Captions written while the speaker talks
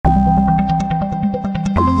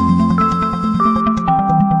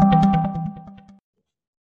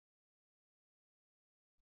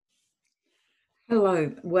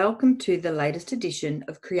Hello, welcome to the latest edition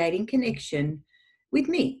of Creating Connection with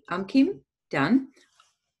me. I'm Kim Dunn.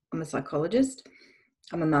 I'm a psychologist.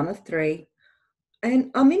 I'm a mum of three,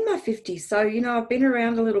 and I'm in my 50s. So, I've been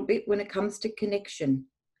around a little bit when it comes to connection,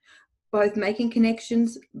 both making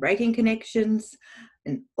connections, breaking connections,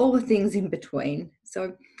 and all the things in between.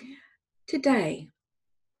 So, today,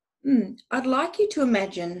 I'd like you to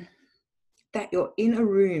imagine that you're in a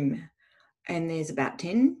room and there's about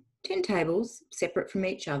 10 tables separate from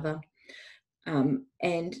each other.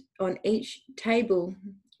 And on each table,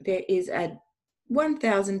 there is a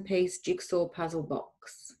 1,000 piece jigsaw puzzle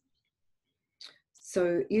box.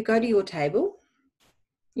 So you go to your table,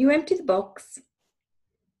 you empty the box,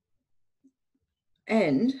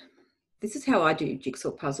 and this is how I do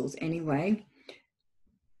jigsaw puzzles anyway.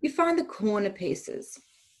 You find the corner pieces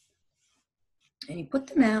and you put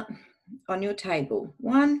them out on your table.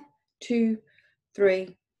 1, 2,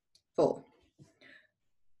 3, 4.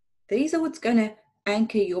 These are what's going to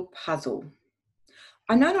anchor your puzzle.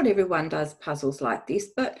 I know not everyone does puzzles like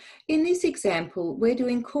this, but in this example, we're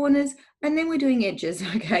doing corners and then we're doing edges,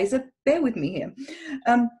 okay? So bear with me here.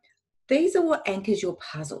 These are what anchors your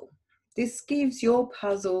puzzle. This gives your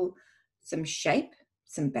puzzle some shape,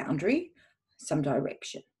 some boundary, some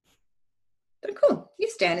direction. So cool, you're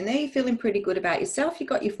standing there, you're feeling pretty good about yourself. You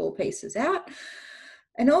got your 4 pieces out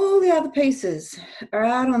and all the other pieces are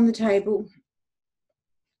out on the table.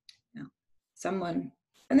 Now,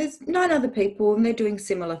 and there's 9 other people and they're doing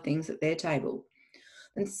similar things at their table.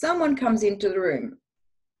 And someone comes into the room.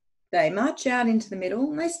 They march out into the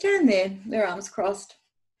middle and they stand there, their arms crossed.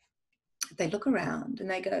 They look around and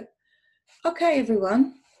they go, okay,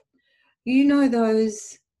 everyone, you know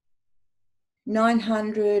those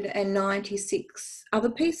 996 other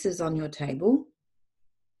pieces on your table.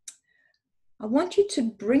 I want you to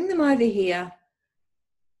bring them over here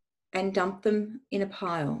and dump them in a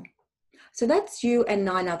pile. So that's you and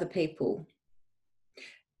 9 other people.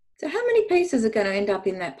 So how many pieces are going to end up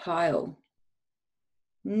in that pile?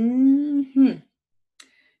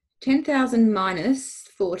 10,000 minus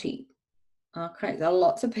 40. Okay, there are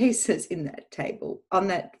lots of pieces in that table, on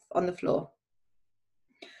the floor.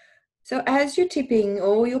 So as you're tipping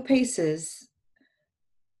all your pieces,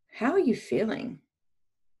 how are you feeling?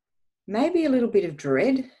 Maybe a little bit of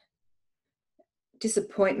dread,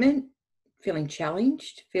 disappointment, feeling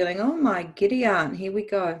challenged, feeling, oh my giddy aunt, here we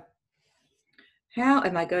go. How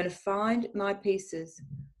am I going to find my pieces?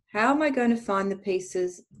 How am I going to find the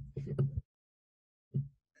pieces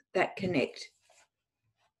that connect?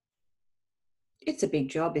 It's a big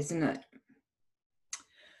job, isn't it?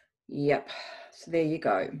 Yep. So there you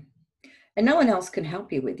go. And no one else can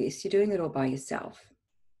help you with this. You're doing it all by yourself.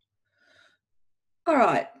 All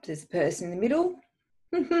right, there's a person in the middle.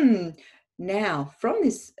 Now, from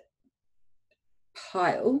this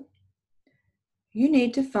pile, you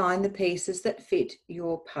need to find the pieces that fit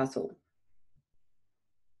your puzzle.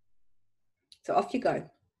 So off you go.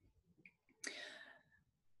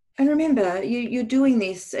 And remember, you're doing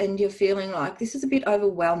this and you're feeling like this is a bit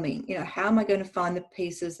overwhelming. How am I going to find the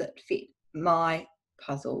pieces that fit my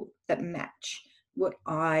puzzle, that match what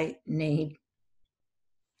I need?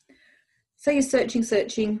 So you're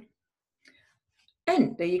searching,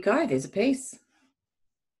 and there you go, there's a piece.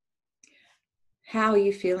 How are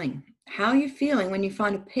you feeling? How are you feeling when you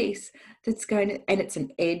find a piece that's going to, and it's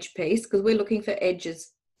an edge piece, because we're looking for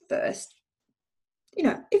edges first.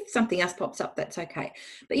 If something else pops up, that's okay.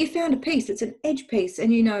 But you found a piece, it's an edge piece,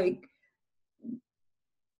 and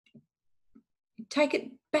take it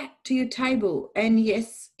back to your table, and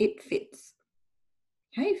yes, it fits.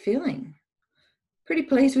 How are you feeling? Pretty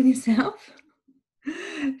pleased with yourself?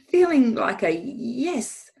 Feeling like a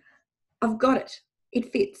yes, I've got it.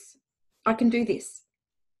 It fits. I can do this.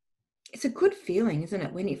 It's a good feeling, isn't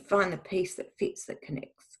it, when you find the piece that fits, that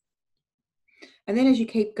connects. And then as you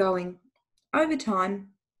keep going, over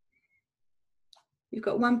time, you've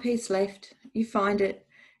got 1 piece left, you find it,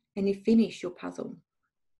 and you finish your puzzle.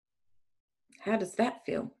 How does that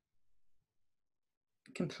feel?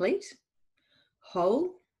 Complete?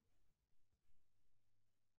 Whole?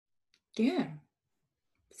 Yeah.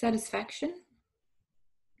 Satisfaction?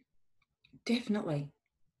 Definitely.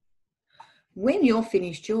 When you're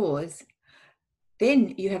finished yours,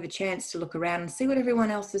 then you have a chance to look around and see what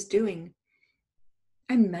everyone else is doing.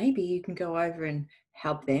 And maybe you can go over and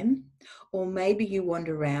help them, or maybe you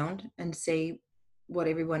wander around and see what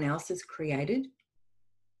everyone else has created.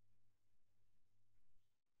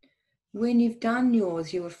 When you've done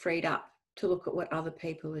yours, you are freed up to look at what other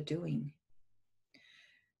people are doing.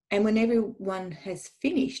 And when everyone has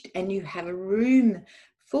finished and you have a room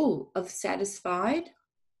full of satisfied,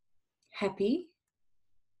 happy,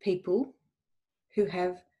 people who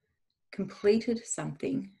have completed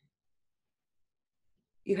something,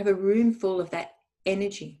 you have a room full of that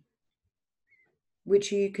energy,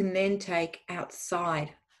 which you can then take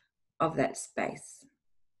outside of that space.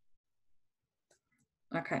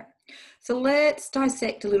 Okay, so let's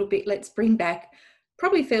dissect a little bit. Let's bring back,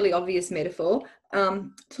 probably fairly obvious metaphor,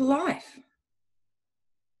 to life.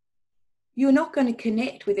 You're not going to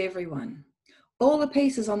connect with everyone. All the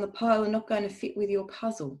pieces on the pile are not going to fit with your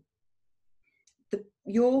puzzle.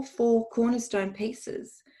 Your 4 cornerstone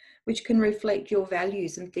pieces, which can reflect your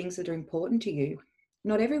values and things that are important to you,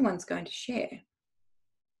 not everyone's going to share.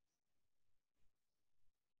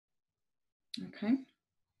 Okay.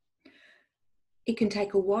 It can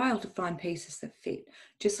take a while to find pieces that fit,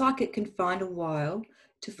 just like it can find a while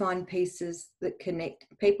to find pieces that connect,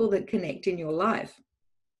 people that connect in your life.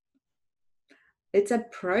 It's a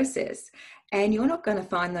process, and you're not going to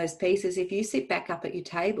find those pieces if you sit back up at your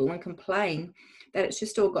table and complain that it's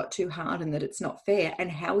just all got too hard and that it's not fair.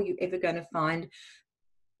 And how are you ever going to find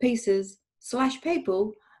pieces /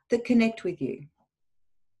 people that connect with you?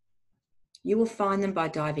 You will find them by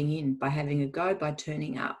diving in, by having a go, by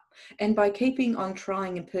turning up, and by keeping on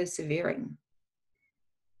trying and persevering.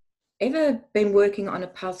 Ever been working on a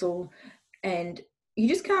puzzle and you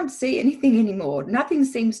just can't see anything anymore? Nothing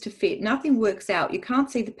seems to fit. Nothing works out. You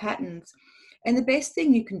can't see the patterns. And the best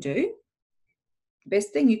thing you can do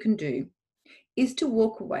is to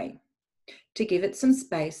walk away, to give it some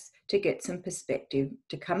space, to get some perspective,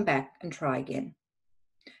 to come back and try again.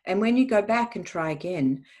 And when you go back and try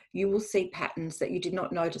again, you will see patterns that you did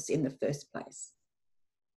not notice in the first place.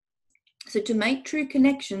 So to make true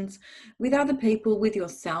connections with other people, with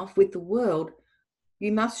yourself, with the world,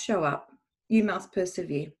 you must show up, you must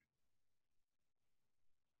persevere.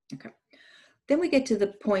 Okay. Then we get to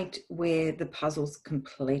the point where the puzzle's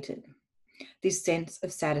completed, this sense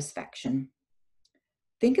of satisfaction.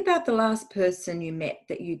 Think about the last person you met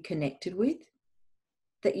that you connected with,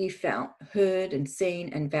 that you felt heard and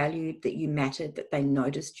seen and valued, that you mattered, that they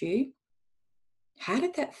noticed you. How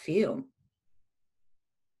did that feel?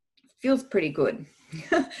 It feels pretty good.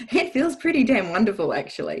 It feels pretty damn wonderful,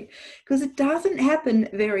 actually, because it doesn't happen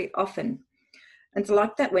very often. And it's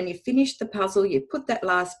like that when you finish the puzzle, you put that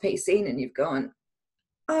last piece in and you've gone,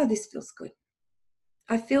 oh, this feels good.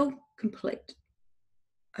 I feel complete.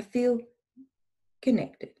 I feel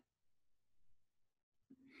connected.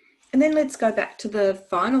 And then let's go back to the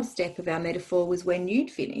final step of our metaphor, was when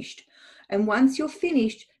you'd finished. And once you're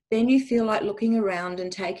finished, then you feel like looking around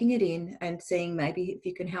and taking it in and seeing maybe if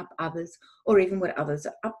you can help others or even what others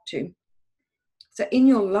are up to. So in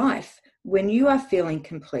your life, when you are feeling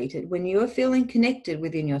completed, when you are feeling connected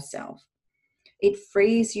within yourself, it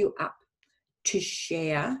frees you up to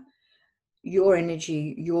share your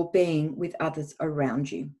energy, your being with others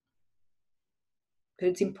around you. But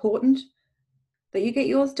it's important that you get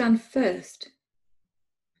yours done first.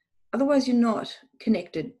 Otherwise, you're not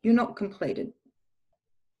connected, you're not completed.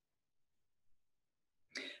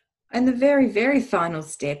 And the very, very final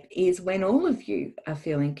step is when all of you are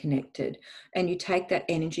feeling connected and you take that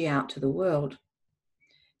energy out to the world.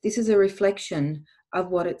 This is a reflection of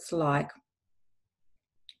what it's like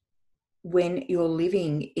when you're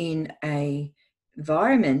living in an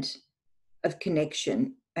environment of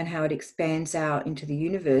connection and how it expands out into the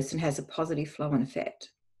universe and has a positive flow and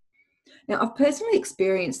effect. Now, I've personally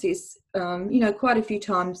experienced this, quite a few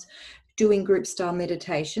times doing group style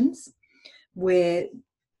meditations where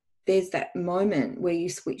there's that moment where you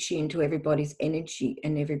switch into everybody's energy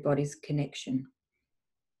and everybody's connection.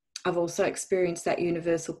 I've also experienced that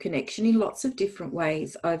universal connection in lots of different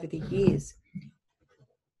ways over the years,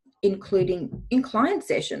 including in client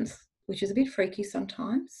sessions, which is a bit freaky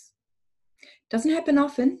sometimes. Doesn't happen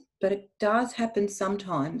often, but it does happen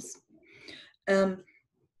sometimes.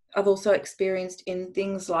 I've also experienced in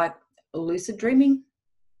things like lucid dreaming.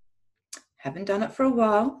 Haven't done it for a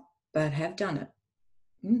while, but have done it.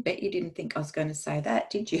 Bet you didn't think I was going to say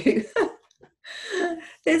that, did you?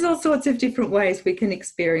 There's all sorts of different ways we can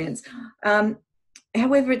experience.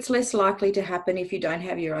 However, it's less likely to happen if you don't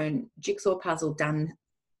have your own jigsaw puzzle done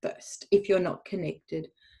first, if you're not connected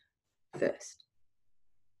first.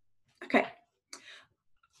 Okay.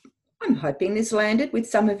 I'm hoping this landed with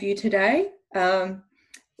some of you today.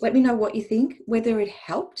 Let me know what you think, whether it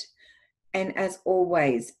helped. And as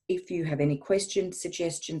always, if you have any questions,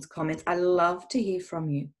 suggestions, comments, I love to hear from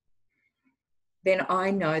you. Then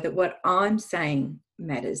I know that what I'm saying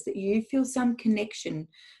matters, that you feel some connection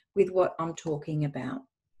with what I'm talking about.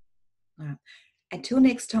 Until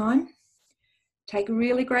next time, take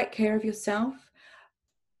really great care of yourself.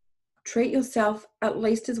 Treat yourself at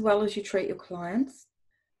least as well as you treat your clients.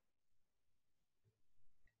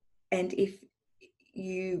 And if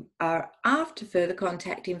you are after further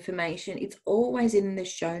contact information, it's always in the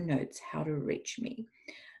show notes how to reach me.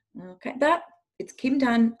 Okay, it's Kim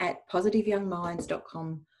Dunn at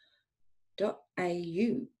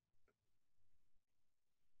positiveyoungminds.com.au.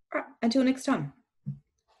 Right, until next time,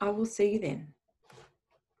 I will see you then.